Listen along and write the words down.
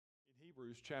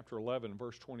Hebrews chapter 11,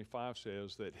 verse 25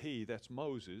 says that he, that's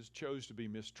Moses, chose to be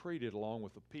mistreated along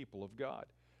with the people of God.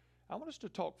 I want us to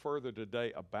talk further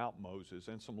today about Moses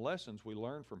and some lessons we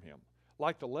learned from him.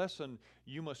 Like the lesson,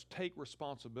 you must take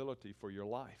responsibility for your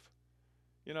life.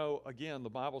 You know, again, the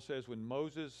Bible says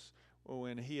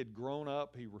when he had grown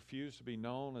up, he refused to be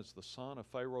known as the son of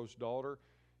Pharaoh's daughter.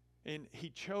 And he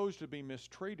chose to be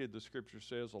mistreated, the scripture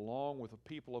says, along with the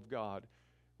people of God,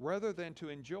 rather than to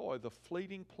enjoy the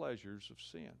fleeting pleasures of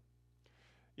sin.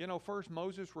 You know, first,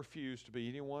 Moses refused to be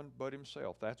anyone but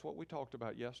himself. That's what we talked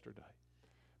about yesterday.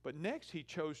 But next, he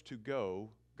chose to go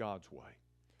God's way.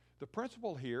 The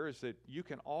principle here is that you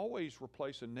can always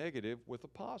replace a negative with a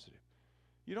positive.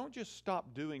 You don't just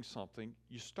stop doing something,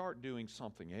 you start doing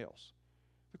something else.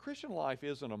 The Christian life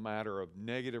isn't a matter of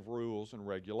negative rules and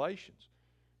regulations.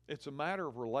 It's a matter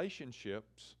of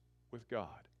relationships with God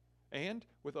and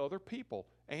with other people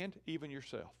and even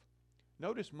yourself.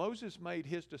 Notice Moses made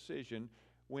his decision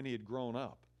when he had grown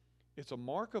up. It's a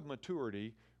mark of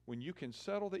maturity when you can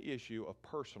settle the issue of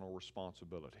personal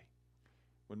responsibility.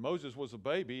 When Moses was a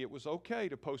baby, it was okay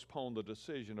to postpone the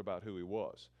decision about who he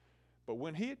was. But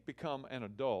when he had become an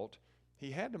adult,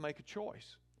 he had to make a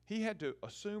choice. He had to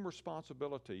assume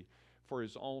responsibility for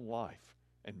his own life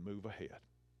and move ahead.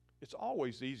 It's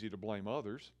always easy to blame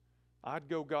others. I'd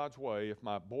go God's way if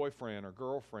my boyfriend or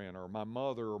girlfriend or my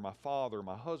mother or my father or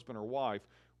my husband or wife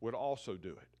would also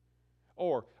do it.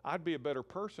 Or I'd be a better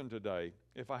person today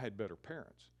if I had better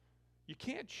parents. You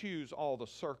can't choose all the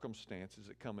circumstances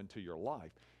that come into your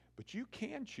life, but you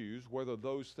can choose whether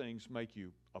those things make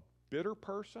you a bitter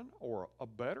person or a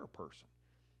better person.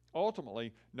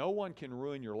 Ultimately, no one can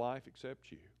ruin your life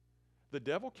except you. The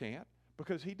devil can't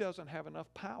because he doesn't have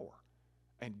enough power.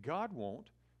 And God won't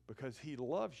because he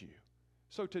loves you.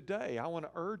 So today, I want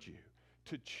to urge you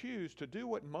to choose to do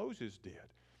what Moses did,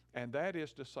 and that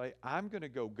is to say, I'm going to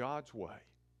go God's way.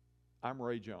 I'm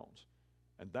Ray Jones.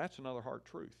 And that's another hard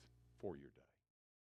truth for your day.